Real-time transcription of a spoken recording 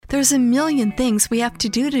There's a million things we have to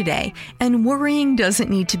do today, and worrying doesn't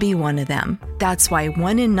need to be one of them. That's why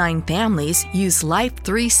 1 in 9 families use Life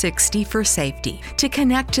 360 for safety to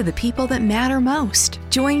connect to the people that matter most.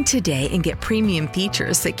 Join today and get premium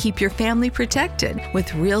features that keep your family protected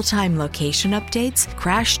with real-time location updates,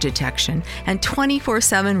 crash detection, and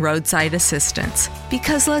 24/7 roadside assistance.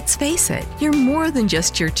 Because let's face it, you're more than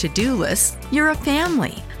just your to-do list, you're a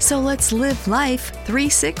family. So let's live Life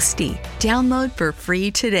 360. Download for free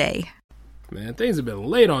today. Man, things have been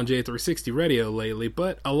late on J360 Radio lately,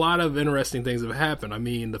 but a lot of interesting things have happened. I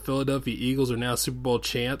mean, the Philadelphia Eagles are now Super Bowl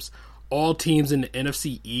champs. All teams in the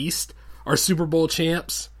NFC East are Super Bowl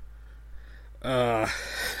champs. I'm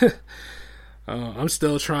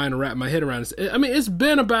still trying to wrap my head around this. I mean, it's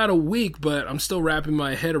been about a week, but I'm still wrapping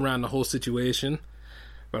my head around the whole situation.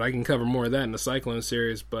 But I can cover more of that in the Cyclone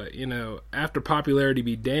series. But, you know, after popularity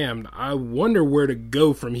be damned, I wonder where to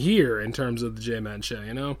go from here in terms of the J-Man Show,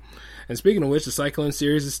 you know? And speaking of which, the Cyclone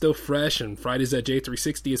series is still fresh, and Fridays at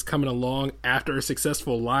J360 is coming along after a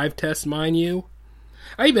successful live test, mind you.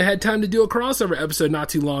 I even had time to do a crossover episode not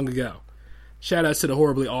too long ago. Shoutouts to the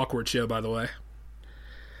Horribly Awkward Show, by the way.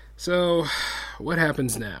 So, what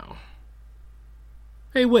happens now?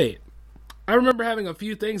 Hey, wait. I remember having a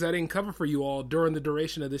few things I didn't cover for you all during the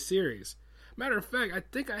duration of this series. Matter of fact, I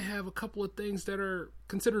think I have a couple of things that are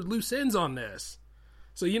considered loose ends on this.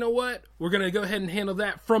 So you know what? We're going to go ahead and handle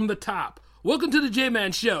that from the top. Welcome to the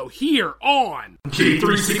J-Man Show here on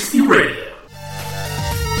J360 Radio.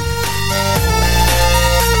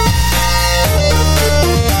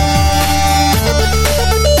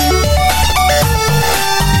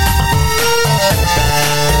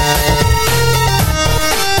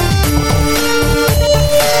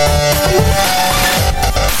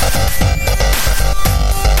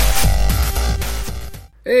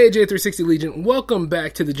 Hey J360 Legion, welcome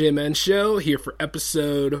back to the J-Man Show, here for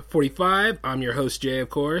episode 45. I'm your host Jay, of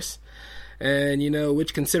course. And you know,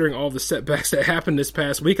 which considering all the setbacks that happened this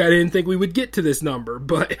past week, I didn't think we would get to this number,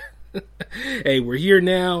 but hey, we're here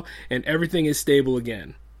now and everything is stable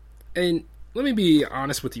again. And let me be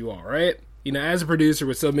honest with you all, right? You know, as a producer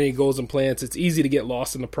with so many goals and plans, it's easy to get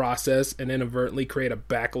lost in the process and inadvertently create a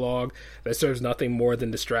backlog that serves nothing more than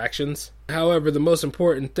distractions. However, the most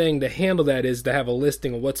important thing to handle that is to have a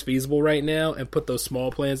listing of what's feasible right now and put those small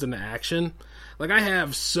plans into action. Like, I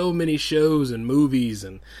have so many shows and movies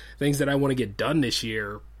and things that I want to get done this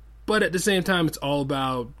year, but at the same time, it's all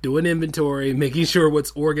about doing inventory, making sure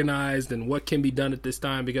what's organized and what can be done at this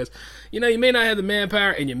time, because, you know, you may not have the manpower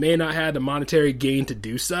and you may not have the monetary gain to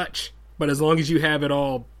do such. But as long as you have it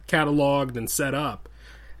all cataloged and set up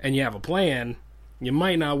and you have a plan, you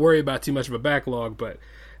might not worry about too much of a backlog. But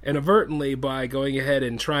inadvertently, by going ahead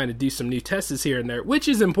and trying to do some new tests here and there, which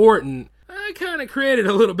is important, I kind of created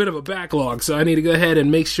a little bit of a backlog. So I need to go ahead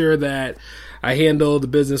and make sure that I handle the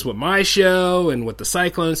business with my show and with the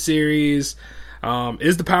Cyclone series.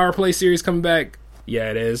 Is the Power Play series coming back?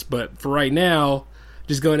 Yeah, it is. But for right now,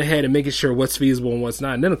 just going ahead and making sure what's feasible and what's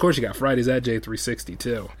not. And then, of course, you got Fridays at J360,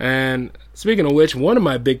 too. And speaking of which, one of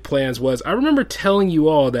my big plans was, I remember telling you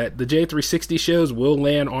all that the J360 shows will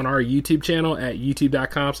land on our YouTube channel at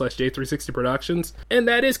youtube.com/J360Productions. And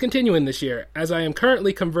that is continuing this year, as I am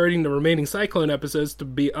currently converting the remaining Cyclone episodes to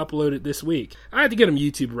be uploaded this week. I have to get them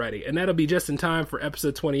YouTube ready, and that'll be just in time for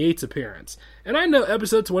episode 28's appearance. And I know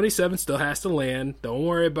episode 27 still has to land. Don't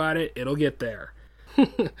worry about it. It'll get there.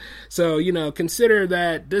 So, you know, consider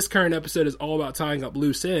that this current episode is all about tying up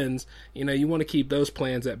loose ends. You know, you want to keep those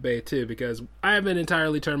plans at bay too, because I haven't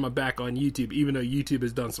entirely turned my back on YouTube, even though YouTube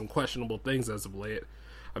has done some questionable things as of late.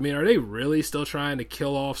 I mean, are they really still trying to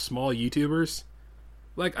kill off small YouTubers?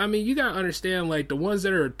 Like, I mean, you gotta understand, like, the ones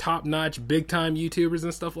that are top-notch, big-time YouTubers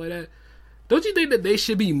and stuff like that, don't you think that they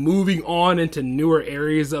should be moving on into newer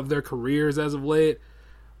areas of their careers as of late?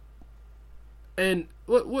 And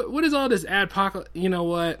what is all this adpocalypse? You know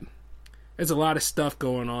what? There's a lot of stuff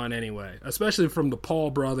going on anyway, especially from the Paul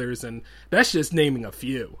brothers, and that's just naming a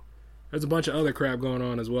few. There's a bunch of other crap going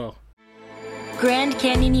on as well. Grand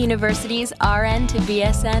Canyon University's RN to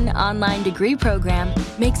BSN online degree program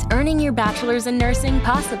makes earning your bachelor's in nursing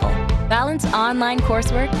possible. Balance online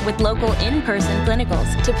coursework with local in-person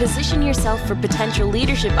clinicals to position yourself for potential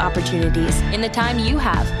leadership opportunities in the time you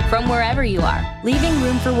have from wherever you are, leaving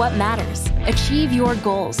room for what matters. Achieve your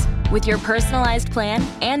goals with your personalized plan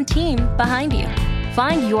and team behind you.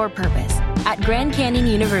 Find your purpose at Grand Canyon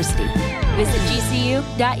University. Visit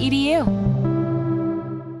gcu.edu.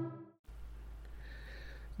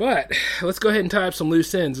 But let's go ahead and tie up some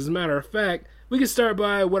loose ends. As a matter of fact, we can start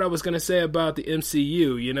by what I was going to say about the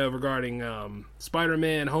MCU, you know, regarding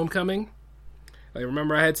Spider-Man Homecoming. Like,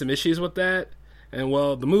 remember I had some issues with that? And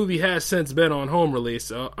well, the movie has since been on home release,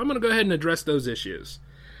 so I'm going to go ahead and address those issues.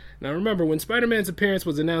 Now remember, when Spider-Man's appearance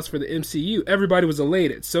was announced for the MCU, everybody was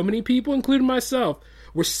elated. So many people, including myself,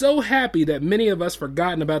 were so happy that many of us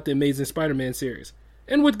forgotten about the Amazing Spider-Man series.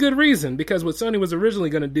 And with good reason, because what Sony was originally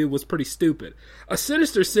going to do was pretty stupid. A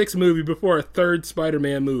Sinister Six movie before a third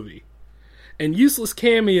Spider-Man movie. And useless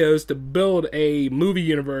cameos to build a movie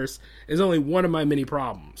universe is only one of my many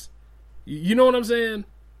problems. You know what I'm saying?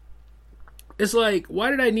 It's like,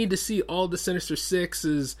 why did I need to see all the Sinister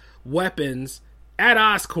Six's weapons at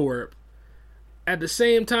Oscorp? At the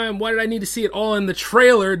same time, why did I need to see it all in the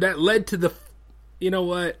trailer that led to the... You know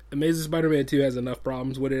what? Amazing Spider-Man 2 has enough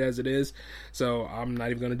problems with it as it is, so I'm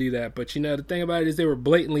not even going to do that. But, you know, the thing about it is they were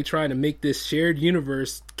blatantly trying to make this shared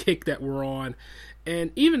universe kick that we're on,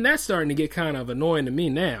 and even that's starting to get kind of annoying to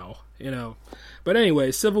me now, you know. But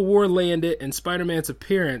anyway, Civil War landed, and Spider-Man's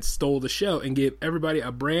appearance stole the show and gave everybody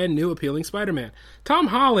a brand new appealing Spider-Man. Tom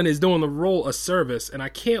Holland is doing the role of service, and I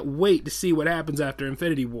can't wait to see what happens after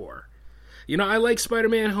Infinity War. You know, I like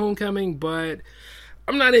Spider-Man Homecoming, but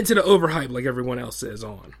I'm not into the overhype like everyone else is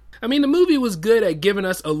on. I mean, the movie was good at giving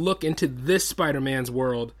us a look into this Spider-Man's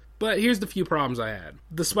world, but here's the few problems I had.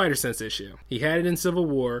 The Spider-Sense issue. He had it in Civil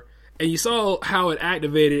War, and you saw how it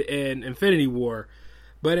activated in Infinity War,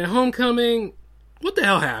 but in Homecoming, what the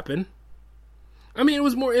hell happened? I mean, it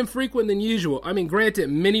was more infrequent than usual. I mean, granted,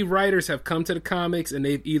 many writers have come to the comics and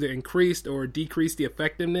they've either increased or decreased the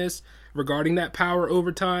effectiveness regarding that power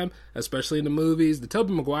over time, especially in the movies. The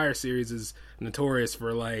Tobey Maguire series is notorious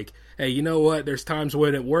for like, hey, you know what? There's times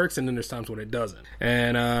when it works and then there's times when it doesn't.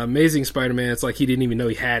 And Amazing Spider-Man, it's like he didn't even know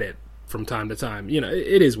he had it from time to time. You know,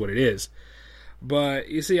 it is what it is. But,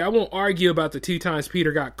 you see, I won't argue about the 2 times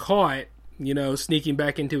Peter got caught, you know, sneaking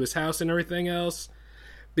back into his house and everything else,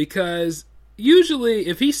 because usually,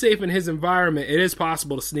 if he's safe in his environment, it is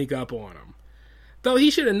possible to sneak up on him. Though he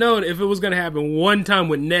should have known if it was going to happen one time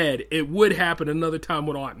with Ned, it would happen another time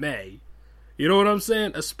with Aunt May. You know what I'm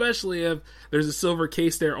saying? Especially if there's a silver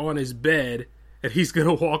case there on his bed, and he's going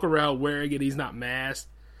to walk around wearing it, he's not masked.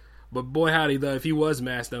 But boy howdy, though, if he was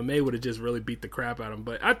masked, though, May would have just really beat the crap out of him.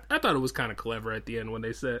 But I thought it was kind of clever at the end when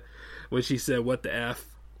she said, what the F,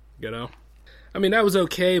 you know? I mean, that was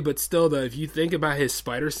okay, but still, though, if you think about his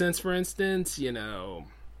Spider-Sense, for instance, you know,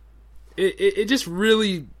 it just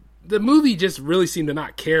really, the movie just really seemed to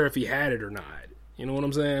not care if he had it or not. You know what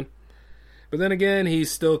I'm saying? But then again, he's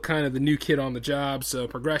still kind of the new kid on the job, so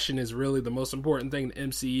progression is really the most important thing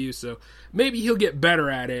in the MCU, so maybe he'll get better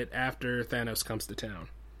at it after Thanos comes to town.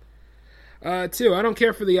 2, I don't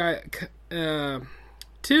care for the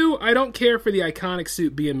iconic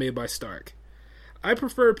suit being made by Stark. I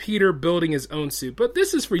prefer Peter building his own suit, but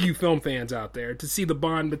this is for you film fans out there to see the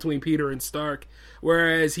bond between Peter and Stark,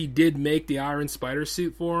 whereas he did make the Iron Spider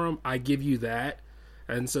suit for him. I give you that.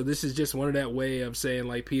 And so this is just one of that way of saying,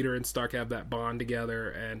 like, Peter and Stark have that bond together,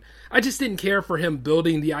 and I just didn't care for him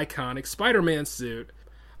building the iconic Spider-Man suit.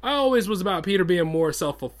 I always was about Peter being more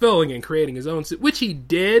self-fulfilling and creating his own suit, which he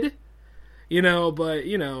did, you know, but,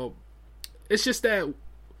 you know, it's just that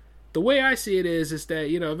the way I see it is that,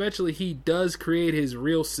 you know, eventually he does create his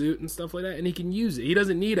real suit and stuff like that, and he can use it. He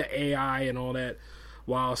doesn't need an AI and all that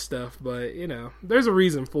wild stuff, but, you know, there's a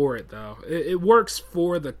reason for it, though. It works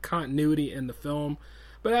for the continuity in the film,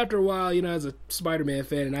 but after a while, you know, as a Spider-Man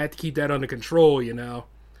fan, and I have to keep that under control, you know,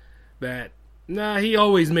 that, he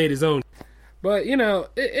always made his own. But, you know,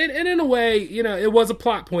 and in a way, you know, it was a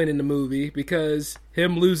plot point in the movie, because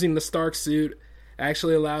him losing the Stark suit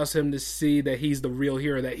actually allows him to see that he's the real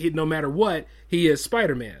hero, that no matter what, he is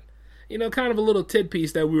Spider-Man. You know, kind of a little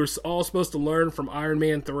tidpiece that we were all supposed to learn from Iron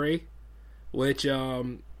Man 3, which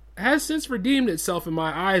has since redeemed itself in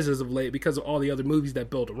my eyes as of late because of all the other movies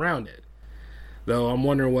that built around it. Though I'm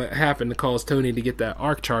wondering what happened to cause Tony to get that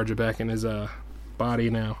arc charger back in his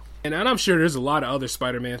body now. And I'm sure there's a lot of other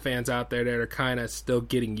Spider-Man fans out there that are kind of still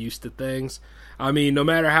getting used to things. I mean, no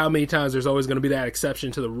matter how many times, there's always going to be that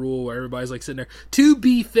exception to the rule where everybody's like sitting there, to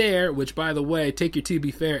be fair, which, by the way, take your to be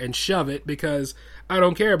fair and shove it, because I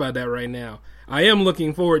don't care about that right now. I am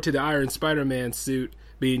looking forward to the Iron Spider-Man suit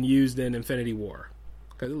being used in Infinity War,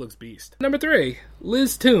 because it looks beast. Number 3,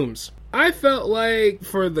 Liz Toombs. I felt like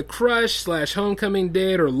for the crush / homecoming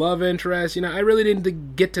date or love interest, you know, I really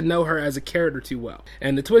didn't get to know her as a character too well.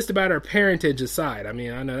 And the twist about her parentage aside, I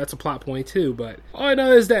mean, I know that's a plot point too, but all I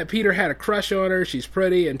know is that Peter had a crush on her, she's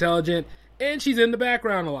pretty, intelligent, and she's in the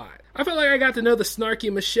background a lot. I felt like I got to know the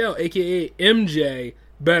snarky Michelle, aka MJ,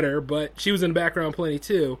 better, but she was in the background plenty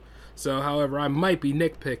too. So, however, I might be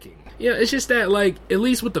nitpicking. You know, it's just that, like, at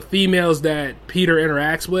least with the females that Peter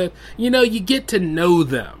interacts with, you know, you get to know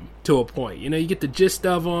them. to a point. You know, you get the gist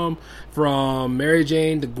of them from Mary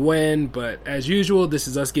Jane to Gwen, but as usual, this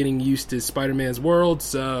is us getting used to Spider-Man's world,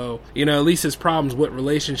 so, you know, at least his problems with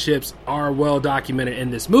relationships are well documented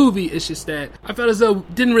in this movie. It's just that I felt as though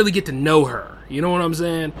didn't really get to know her. You know what I'm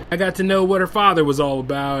saying? I got to know what her father was all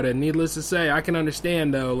about, and needless to say, I can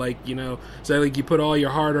understand, though, like, you know, so like you put all your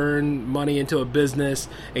hard-earned money into a business,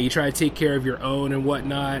 and you try to take care of your own and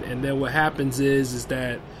whatnot, and then what happens is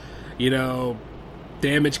that, you know,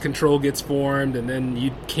 damage control gets formed, and then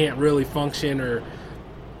you can't really function or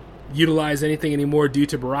utilize anything anymore due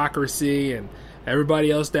to bureaucracy, and everybody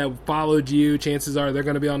else that followed you, chances are they're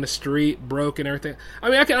going to be on the street, broke and everything. I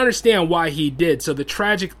mean, I can understand why he did, so the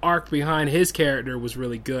tragic arc behind his character was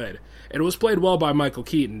really good. And it was played well by Michael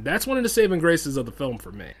Keaton. That's one of the saving graces of the film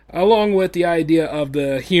for me. Along with the idea of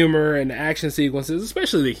the humor and the action sequences,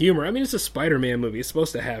 especially the humor. I mean, it's a Spider-Man movie. It's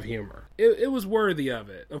supposed to have humor. It was worthy of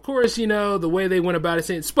it. Of course, you know, the way they went about it,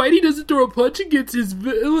 saying, Spidey doesn't throw a punch against his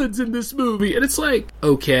villains in this movie. And it's like,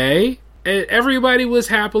 okay. And everybody was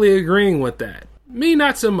happily agreeing with that. Me,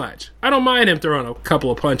 not so much. I don't mind him throwing a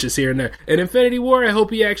couple of punches here and there. In Infinity War, I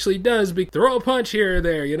hope he actually does throw a punch here or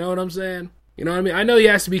there. You know what I'm saying? You know what I mean? I know he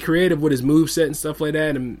has to be creative with his moveset and stuff like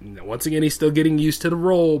that, and once again, he's still getting used to the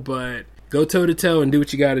role, but go toe-to-toe and do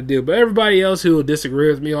what you gotta do. But everybody else who will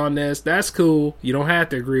disagree with me on this, that's cool. You don't have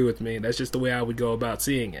to agree with me. That's just the way I would go about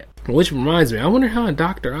seeing it. Which reminds me, I wonder how a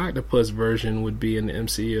Dr. Octopus version would be in the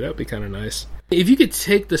MCU. That would be kind of nice. If you could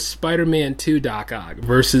take the Spider-Man 2 Doc Ock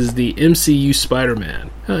versus the MCU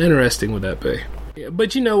Spider-Man, how interesting would that be? Yeah,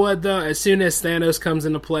 but you know what, though? As soon as Thanos comes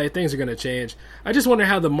into play, things are going to change. I just wonder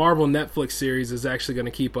how the Marvel Netflix series is actually going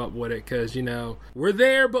to keep up with it, because, you know, we're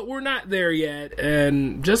there, but we're not there yet.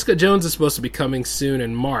 And Jessica Jones is supposed to be coming soon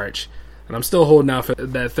in March, and I'm still holding out for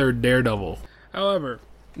that third Daredevil. However,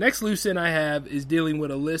 next loose end I have is dealing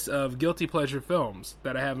with a list of guilty pleasure films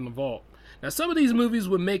that I have in the vault. Now, some of these movies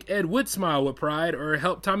would make Ed Wood smile with pride or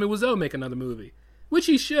help Tommy Wiseau make another movie, which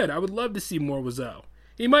he should. I would love to see more Wiseau.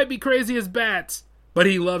 He might be crazy as bats, but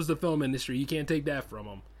he loves the film industry. You can't take that from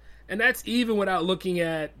him. And that's even without looking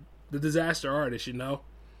at the Disaster Artist, you know?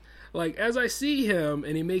 Like, as I see him,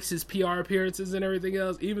 and he makes his PR appearances and everything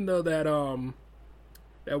else, even though that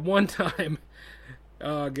one time,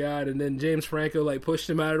 oh God, and then James Franco, like, pushed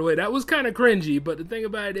him out of the way. That was kind of cringy, but the thing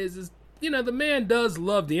about it is, you know, the man does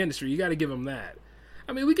love the industry. You got to give him that.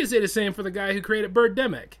 I mean, we could say the same for the guy who created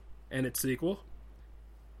Birdemic and its sequel.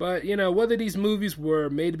 But, you know, whether these movies were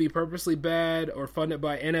made to be purposely bad or funded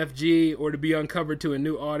by NFG or to be uncovered to a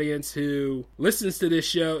new audience who listens to this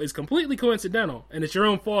show is completely coincidental, and it's your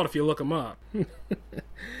own fault if you look them up.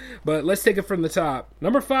 But let's take it from the top.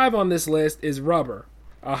 Number 5 on this list is Rubber.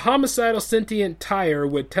 A homicidal sentient tire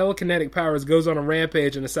with telekinetic powers goes on a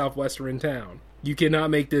rampage in a southwestern town. You cannot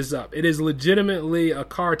make this up. It is legitimately a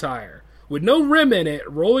car tire with no rim in it,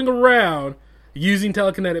 rolling around, using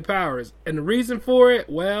telekinetic powers. And the reason for it,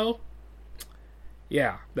 well,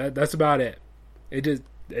 yeah, that's about it. It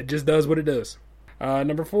just does what it does.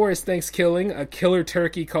 Number 4 is Thanksgiving. A killer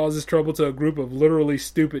turkey causes trouble to a group of literally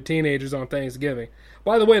stupid teenagers on Thanksgiving.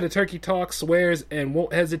 By the way, the turkey talks, swears, and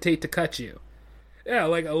won't hesitate to cut you. Yeah,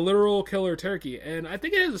 like a literal killer turkey. And I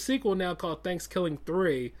think it has a sequel now called Thanksgiving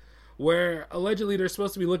 3, where allegedly they're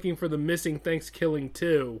supposed to be looking for the missing Thanksgiving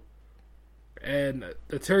 2. And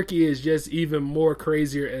the turkey is just even more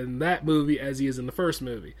crazier in that movie as he is in the first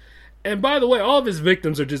movie. And by the way, all of his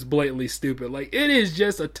victims are just blatantly stupid. Like, it is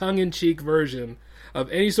just a tongue-in-cheek version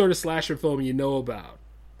of any sort of slasher film you know about.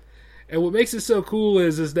 And what makes it so cool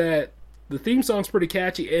is that the theme song's pretty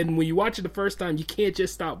catchy, and when you watch it the first time, you can't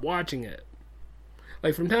just stop watching it.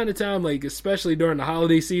 Like, from time to time, like, especially during the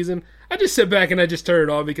holiday season, I just sit back and I just turn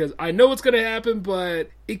it on because I know what's going to happen, but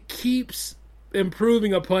it keeps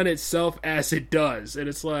improving upon itself as it does. And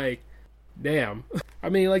it's like, damn. I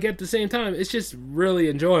mean, like, at the same time, it's just really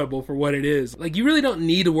enjoyable for what it is. Like, you really don't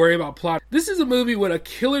need to worry about plot. This is a movie with a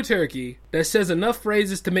killer turkey that says enough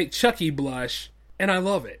phrases to make Chucky blush, and I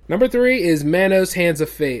love it. Number 3 is Manos Hands of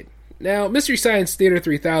Fate. Now, Mystery Science Theater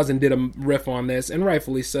 3000 did a riff on this, and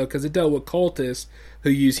rightfully so, because it dealt with cultists who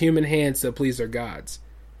use human hands to please their gods.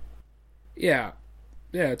 Yeah,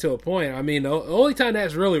 to a point. I mean, the only time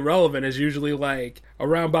that's really relevant is usually, like,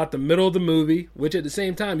 around about the middle of the movie, which at the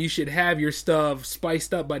same time, you should have your stuff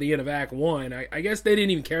spiced up by the end of Act 1. I guess they didn't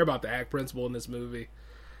even care about the act principle in this movie.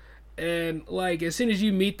 And, like, as soon as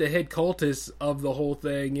you meet the head cultist of the whole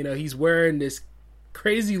thing, you know, he's wearing this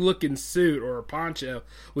crazy-looking suit or a poncho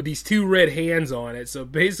with these 2 red hands on it. So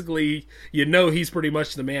basically, you know he's pretty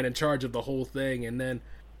much the man in charge of the whole thing. And then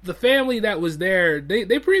the family that was there, they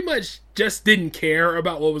pretty much just didn't care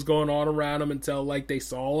about what was going on around them until, like, they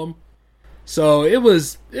saw him. So it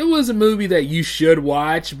was a movie that you should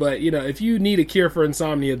watch, but if you need a cure for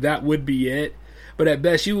insomnia, that would be it. But at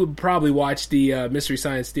best, you would probably watch the Mystery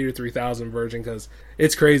Science Theater 3000 version, because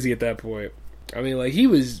it's crazy at that point. I mean, like, he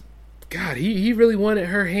really wanted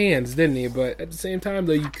her hands, didn't he? But at the same time,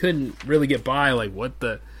 though, you couldn't really get by, like,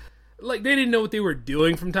 they didn't know what they were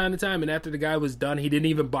doing from time to time, and after the guy was done, he didn't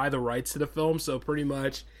even buy the rights to the film, so pretty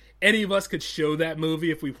much any of us could show that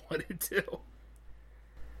movie if we wanted to.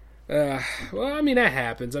 Well, I mean, that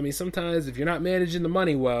happens. I mean, sometimes if you're not managing the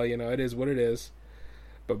money well, it is what it is.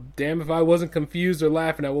 But damn if I wasn't confused or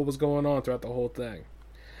laughing at what was going on throughout the whole thing.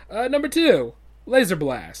 Number 2, Laser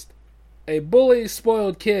Blast. A bully,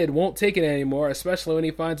 spoiled kid won't take it anymore, especially when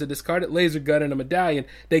he finds a discarded laser gun in a medallion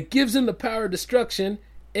that gives him the power of destruction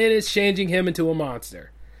and is changing him into a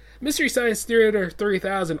monster. Mystery Science Theater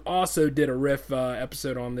 3000 also did a riff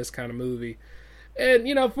episode on this kind of movie. And,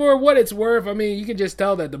 for what it's worth, I mean, you can just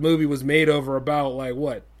tell that the movie was made over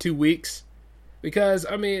about, 2 weeks? Because,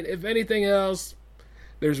 I mean, if anything else,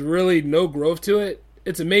 there's really no growth to it.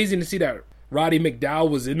 It's amazing to see that Roddy McDowall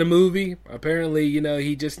was in the movie. Apparently,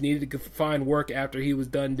 he just needed to find work after he was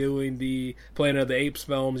done doing the Planet of the Apes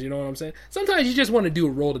films, you know what I'm saying? Sometimes you just want to do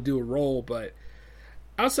a role, but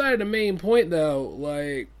outside of the main point,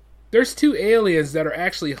 though, there's 2 aliens that are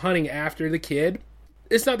actually hunting after the kid.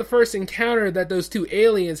 It's not the first encounter that those 2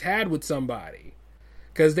 aliens had with somebody,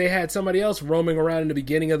 because they had somebody else roaming around in the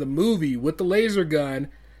beginning of the movie with the laser gun,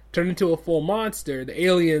 turn into a full monster. The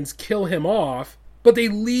aliens kill him off, but they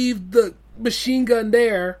leave the machine gun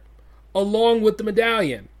there along with the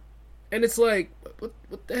medallion. And it's like, what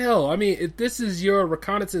the hell? I mean, if this is your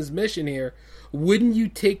reconnaissance mission here, wouldn't you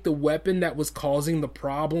take the weapon that was causing the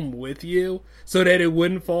problem with you so that it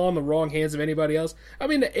wouldn't fall in the wrong hands of anybody else? I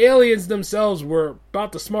mean, the aliens themselves were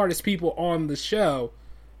about the smartest people on the show,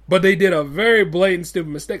 but they did a very blatant, stupid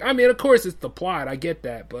mistake. I mean, of course, it's the plot. I get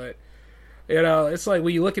that, but, it's like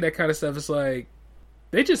when you look at that kind of stuff, it's like,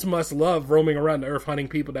 they just must love roaming around the earth hunting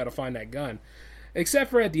people that'll find that gun. Except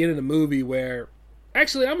for at the end of the movie where,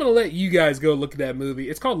 actually, I'm going to let you guys go look at that movie.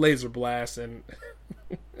 It's called Laser Blast, and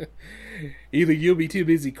either you'll be too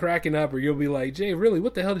busy cracking up or you'll be like, Jay, really,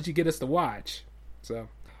 what the hell did you get us to watch? So,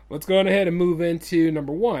 let's go on ahead and move into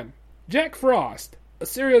number 1. Jack Frost. A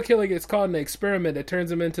serial killer gets caught in an experiment that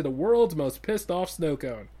turns him into the world's most pissed off snow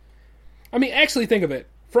cone. I mean, actually think of it.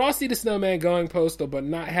 Frosty the Snowman going postal, but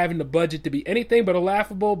not having the budget to be anything but a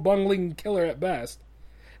laughable, bungling killer at best.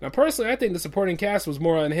 Now, personally, I think the supporting cast was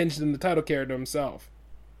more unhinged than the title character himself.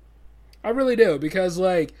 I really do, because,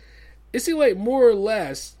 it seemed like more or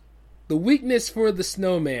less the weakness for the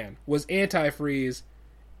snowman was antifreeze,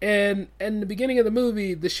 and in the beginning of the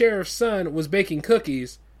movie, the sheriff's son was baking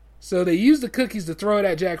cookies, so they used the cookies to throw it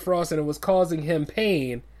at Jack Frost, and it was causing him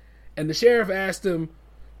pain, and the sheriff asked him,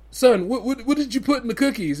 son, what did you put in the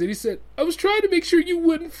cookies? And he said, I was trying to make sure you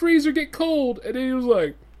wouldn't freeze or get cold. And then he was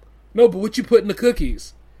like, no, but what you put in the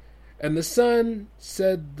cookies? And the son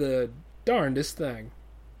said the darndest thing.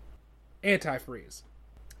 Antifreeze.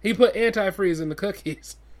 He put antifreeze in the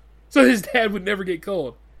cookies so his dad would never get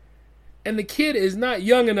cold. And the kid is not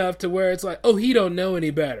young enough to where it's like, oh, he don't know any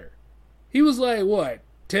better. He was like, what,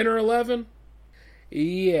 10 or 11?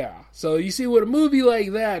 Yeah, so you see, with a movie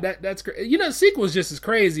like that's great. The sequel is just as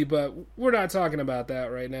crazy, but we're not talking about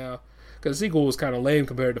that right now, because the sequel was kind of lame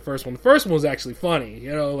compared to the first one. The first one was actually funny,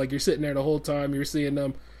 you're sitting there the whole time, you're seeing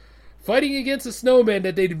them fighting against a snowman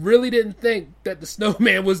that they really didn't think that the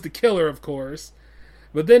snowman was the killer, of course.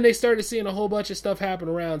 But then they started seeing a whole bunch of stuff happen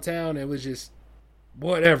around town, and it was just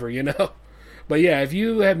whatever, But yeah, if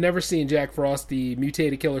you have never seen Jack Frost, the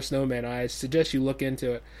mutated killer snowman, I suggest you look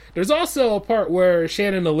into it. There's also a part where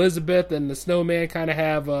Shannon Elizabeth and the snowman kind of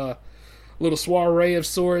have a little soiree of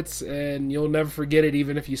sorts, and you'll never forget it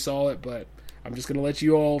even if you saw it, but I'm just going to let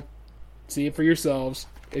you all see it for yourselves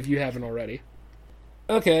if you haven't already.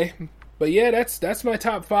 Okay, but yeah, that's my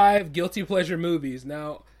top 5 guilty pleasure movies.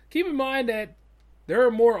 Now, keep in mind that there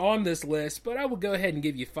are more on this list, but I will go ahead and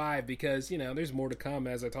give you 5 because, there's more to come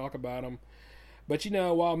as I talk about them. But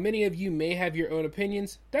while many of you may have your own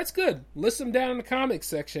opinions, that's good. List them down in the comments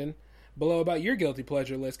section below about your guilty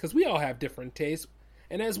pleasure list, because we all have different tastes.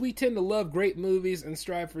 And as we tend to love great movies and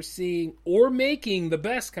strive for seeing or making the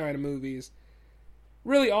best kind of movies,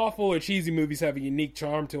 really awful or cheesy movies have a unique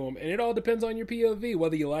charm to them, and it all depends on your POV,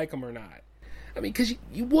 whether you like them or not. I mean, because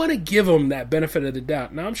you want to give them that benefit of the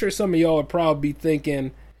doubt. Now, I'm sure some of y'all would probably be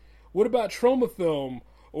thinking, what about Trauma Film,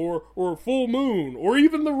 or Full Moon, or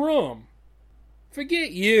even The Room?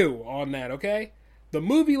 Forget you on that, okay? The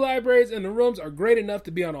movie libraries and The Rooms are great enough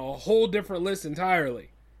to be on a whole different list entirely.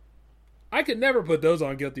 I could never put those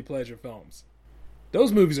on guilty pleasure films.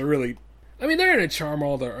 Those movies are really... I mean, they're in a charm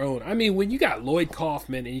all their own. I mean, when you got Lloyd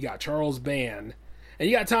Kaufman and you got Charles Band and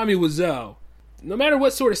you got Tommy Wiseau, no matter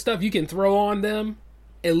what sort of stuff you can throw on them,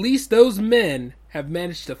 at least those men have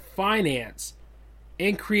managed to finance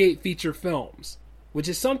and create feature films, which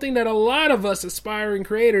is something that a lot of us aspiring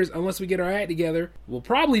creators, unless we get our act together, will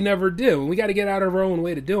probably never do, and we got to get out of our own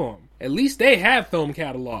way to do them. At least they have film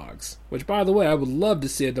catalogs, which, by the way, I would love to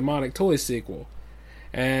see a Demonic Toys sequel.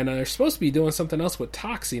 And they're supposed to be doing something else with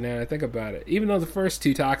Toxie now that I think about it. Even though the first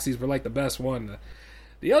two Toxies were like the best one.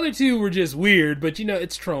 The other two were just weird, but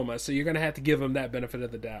it's Troma, so you're going to have to give them that benefit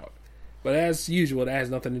of the doubt. But as usual, that has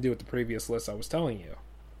nothing to do with the previous list I was telling you.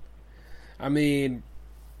 I mean,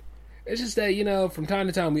 it's just that, from time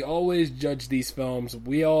to time, we always judge these films.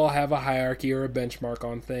 We all have a hierarchy or a benchmark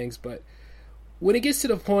on things, but when it gets to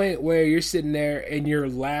the point where you're sitting there and you're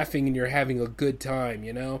laughing and you're having a good time,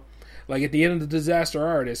 like at the end of The Disaster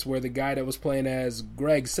Artist, where the guy that was playing as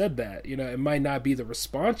Greg said that, it might not be the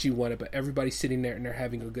response you wanted, but everybody's sitting there and they're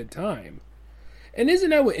having a good time. And isn't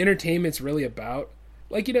that what entertainment's really about?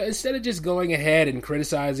 Like, instead of just going ahead and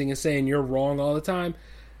criticizing and saying you're wrong all the time,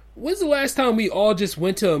 when's the last time we all just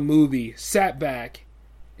went to a movie, sat back,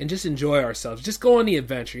 and just enjoy ourselves? Just go on the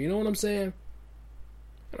adventure, you know what I'm saying?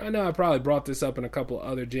 I know I probably brought this up in a couple of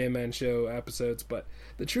other J-Man Show episodes, but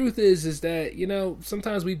the truth is that,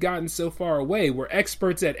 sometimes we've gotten so far away. We're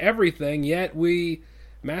experts at everything, yet we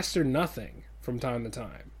master nothing from time to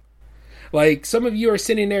time. Like, some of you are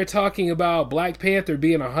sitting there talking about Black Panther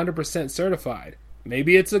being 100% certified.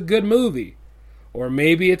 Maybe it's a good movie. Or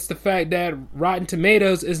maybe it's the fact that Rotten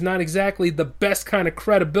Tomatoes is not exactly the best kind of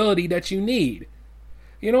credibility that you need.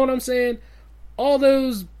 You know what I'm saying? All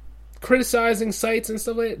those criticizing sites and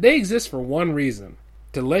stuff like that, they exist for one reason: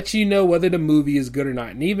 to let you know whether the movie is good or not.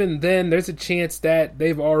 And even then, there's a chance that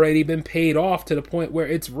they've already been paid off to the point where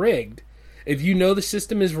it's rigged. If you know the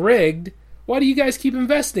system is rigged, why do you guys keep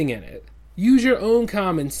investing in it? Use your own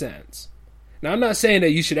common sense. Now, I'm not saying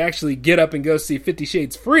that you should actually get up and go see 50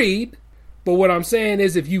 Shades Freed, but what I'm saying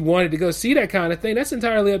is if you wanted to go see that kind of thing, that's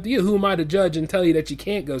entirely up to you. Who am I to judge and tell you that you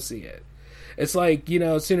can't go see it? It's like,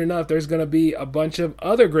 soon enough, there's going to be a bunch of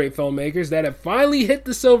other great filmmakers that have finally hit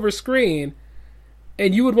the silver screen,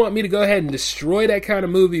 and you would want me to go ahead and destroy that kind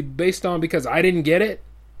of movie based on because I didn't get it?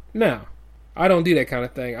 No, I don't do that kind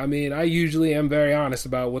of thing. I mean, I usually am very honest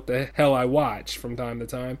about what the hell I watch from time to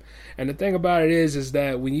time. And the thing about it is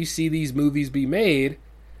that when you see these movies be made,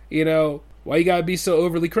 why you gotta be so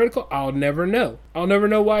overly critical? I'll never know. I'll never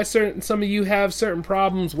know why some of you have certain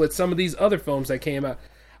problems with some of these other films that came out.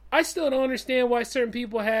 I still don't understand why certain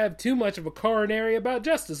people have too much of a coronary about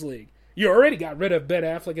Justice League. You already got rid of Ben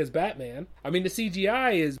Affleck as Batman. I mean, the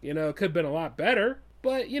CGI is, could have been a lot better.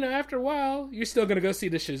 But, after a while, you're still going to go see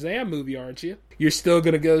the Shazam movie, aren't you? You're still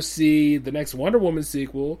going to go see the next Wonder Woman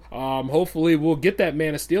sequel. Hopefully we'll get that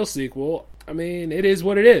Man of Steel sequel. I mean, it is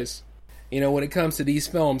what it is. When it comes to these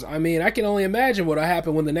films, I mean, I can only imagine what'll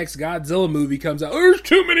happen when the next Godzilla movie comes out. There's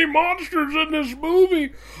too many monsters in this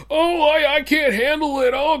movie. Oh, I can't handle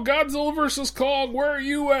it. Oh, Godzilla versus Kong, where are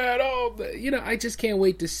you at? Oh, I just can't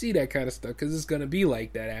wait to see that kind of stuff because it's going to be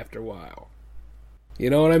like that after a while. You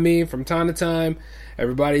know what I mean? From time to time,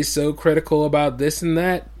 everybody's so critical about this and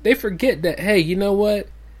that. They forget that, hey, you know what?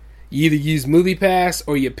 You either use MoviePass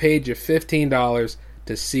or you paid your $15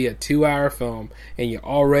 to see a 2-hour film, and you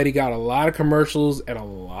already got a lot of commercials and a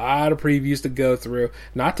lot of previews to go through,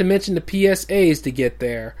 not to mention the PSAs to get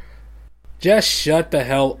there. Just shut the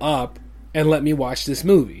hell up and let me watch this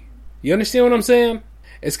movie. You understand what I'm saying?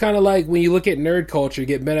 It's kind of like when you look at nerd culture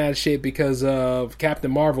get bent out of shape because of Captain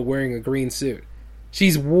Marvel wearing a green suit.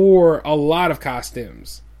 She's wore a lot of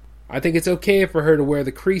costumes. I think it's okay for her to wear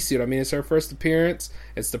the Kree suit. I mean, it's her first appearance.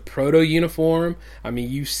 It's the proto-uniform. I mean,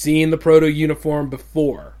 you've seen the proto-uniform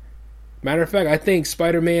before. Matter of fact, I think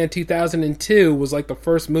Spider-Man 2002 was like the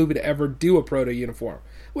first movie to ever do a proto-uniform.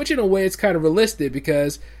 Which in a way is kind of realistic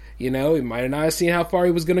because, he might have not seen how far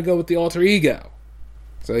he was going to go with the alter ego.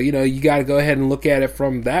 So, you got to go ahead and look at it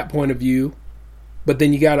from that point of view. But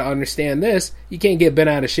then you got to understand this. You can't get bent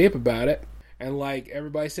out of shape about it. And like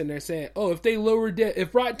everybody's sitting there saying, "Oh,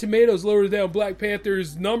 if Rotten Tomatoes lowers down Black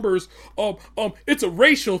Panther's numbers, it's a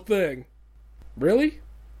racial thing." Really?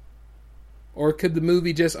 Or could the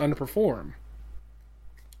movie just underperform?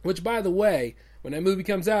 Which, by the way, when that movie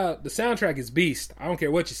comes out, the soundtrack is beast. I don't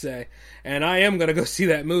care what you say, and I am gonna go see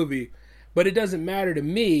that movie. But it doesn't matter to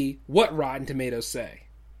me what Rotten Tomatoes say.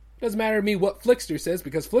 It doesn't matter to me what Flickster says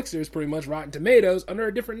because Flickster is pretty much Rotten Tomatoes under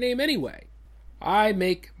a different name anyway. I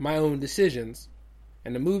make my own decisions,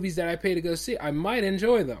 and the movies that I pay to go see, I might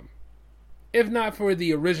enjoy them. If not for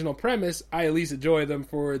the original premise, I at least enjoy them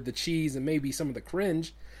for the cheese and maybe some of the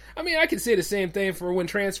cringe. I mean, I could say the same thing for when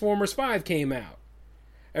Transformers 5 came out.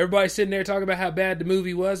 Everybody's sitting there talking about how bad the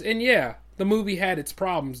movie was, and yeah, the movie had its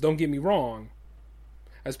problems, don't get me wrong.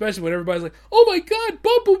 Especially when everybody's like, oh my god,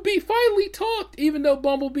 Bumblebee finally talked, even though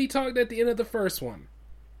Bumblebee talked at the end of the first one.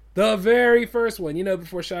 The very first one, you know,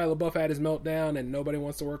 before Shia LaBeouf had his meltdown and nobody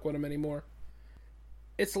wants to work with him anymore.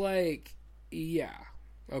 It's like, yeah,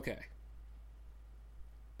 okay.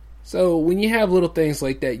 So when you have little things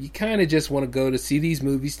like that, you kind of just want to go to see these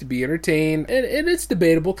movies to be entertained. And it's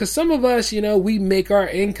debatable because some of us, you know, we make our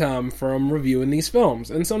income from reviewing these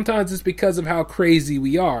films. And sometimes it's because of how crazy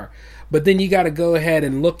we are. But then you got to go ahead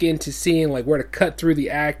and look into seeing like where to cut through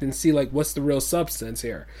the act and see like what's the real substance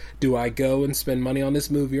here. Do I go and spend money on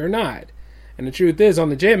this movie or not? And the truth is, on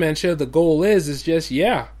the J-Man Show, the goal is just,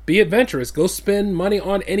 yeah, be adventurous. Go spend money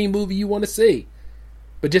on any movie you want to see.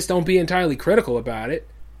 But just don't be entirely critical about it.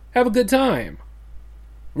 Have a good time.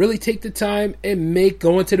 Really take the time and make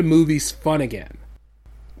going to the movies fun again.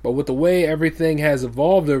 But with the way everything has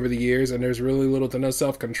evolved over the years and there's really little to no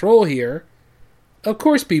self-control here, of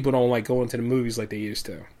course people don't like going to the movies like they used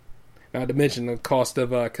to. Not to mention the cost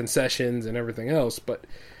of concessions and everything else. But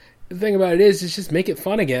the thing about it is just make it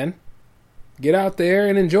fun again. Get out there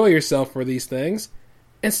and enjoy yourself for these things.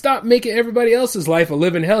 And stop making everybody else's life a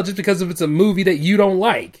living hell just because it's a movie that you don't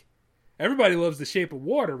like. Everybody loves The Shape of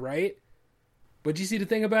Water, right? But you see, the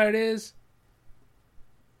thing about it is,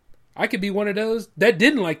 I could be one of those that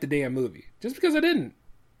didn't like the damn movie. Just because I didn't.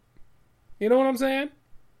 You know what I'm saying?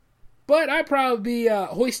 But I'd probably be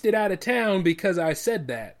hoisted out of town because I said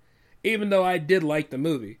that. Even though I did like the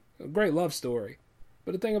movie. A great love story.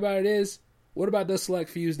 But the thing about it is, what about those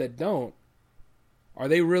select fews that don't? Are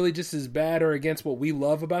they really just as bad or against what we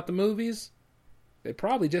love about the movies? They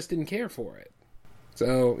probably just didn't care for it.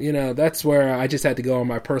 So, you know, that's where I just had to go on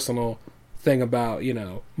my personal thing about, you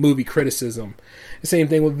know, movie criticism. The same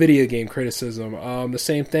thing with video game criticism. The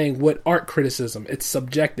same thing with art criticism. It's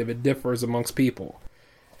subjective. It differs amongst people.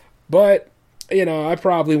 But, you know, I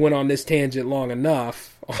probably went on this tangent long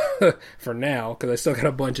enough for now, because I still got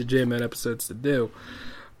a bunch of J-Man episodes to do.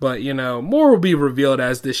 But, you know, more will be revealed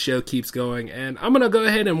as this show keeps going. And I'm going to go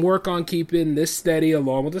ahead and work on keeping this steady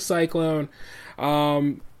along with the Cyclone.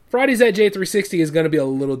 Fridays at J360 is going to be a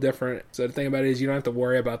little different. So the thing about it is you don't have to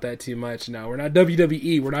worry about that too much. No, we're not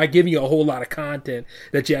WWE. We're not giving you a whole lot of content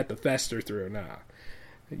that you have to fester through. Nah.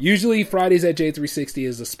 Usually Fridays at J360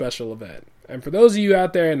 is a special event. And for those of you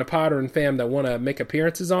out there in the Potter and fam that want to make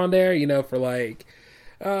appearances on there, you know, for like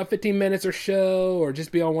 15 minutes or so, or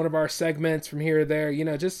just be on one of our segments from here or there, you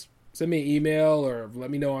know, just send me an email or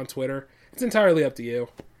let me know on Twitter. It's entirely up to you.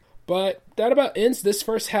 But that about ends this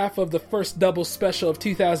first half of the first double special of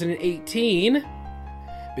 2018.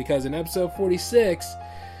 Because in episode 46,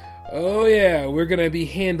 oh yeah, we're going to be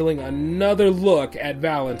handling another look at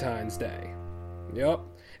Valentine's Day. Yep.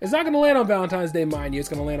 It's not going to land on Valentine's Day, mind you. It's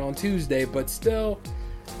going to land on Tuesday. But still,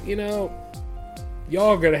 you know,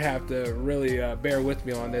 y'all are going to have to really bear with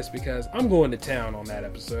me on this because I'm going to town on that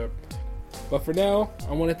episode. But for now,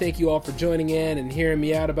 I want to thank you all for joining in and hearing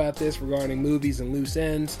me out about this regarding movies and loose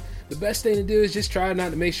ends. The best thing to do is just try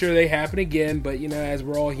not to make sure they happen again, but you know, as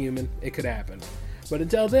we're all human, it could happen. But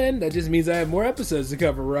until then, that just means I have more episodes to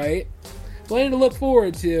cover, right? Plenty to look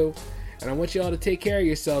forward to, and I want you all to take care of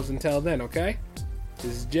yourselves until then, okay?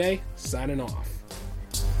 This is Jay, signing off.